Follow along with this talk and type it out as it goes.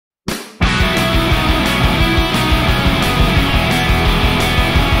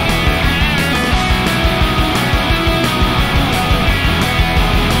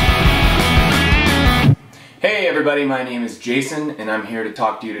everybody, my name is Jason and I'm here to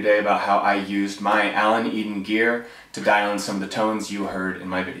talk to you today about how I used my Alan Eden gear to dial in some of the tones you heard in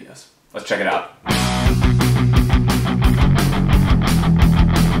my videos. Let's check it out.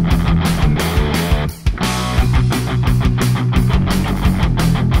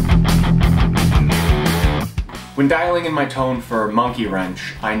 When dialing in my tone for Monkey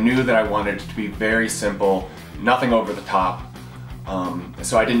Wrench, I knew that I wanted it to be very simple, nothing over the top.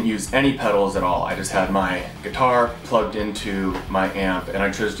 So I didn't use any pedals at all. I just had my guitar plugged into my amp and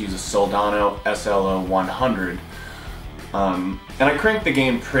I chose to use a Soldano SLO 100. And I cranked the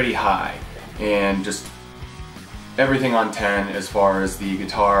gain pretty high and just everything on 10 as far as the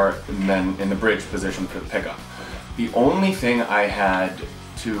guitar and then in the bridge position for the pickup. The only thing I had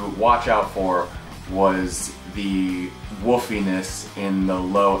to watch out for was the woofiness in the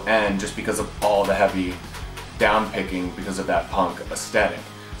low end just because of all the heavy down picking because of that punk aesthetic.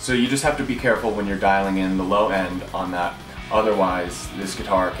 So you just have to be careful when you're dialing in the low end on that, otherwise this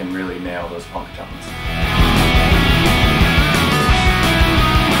guitar can really nail those punk tones.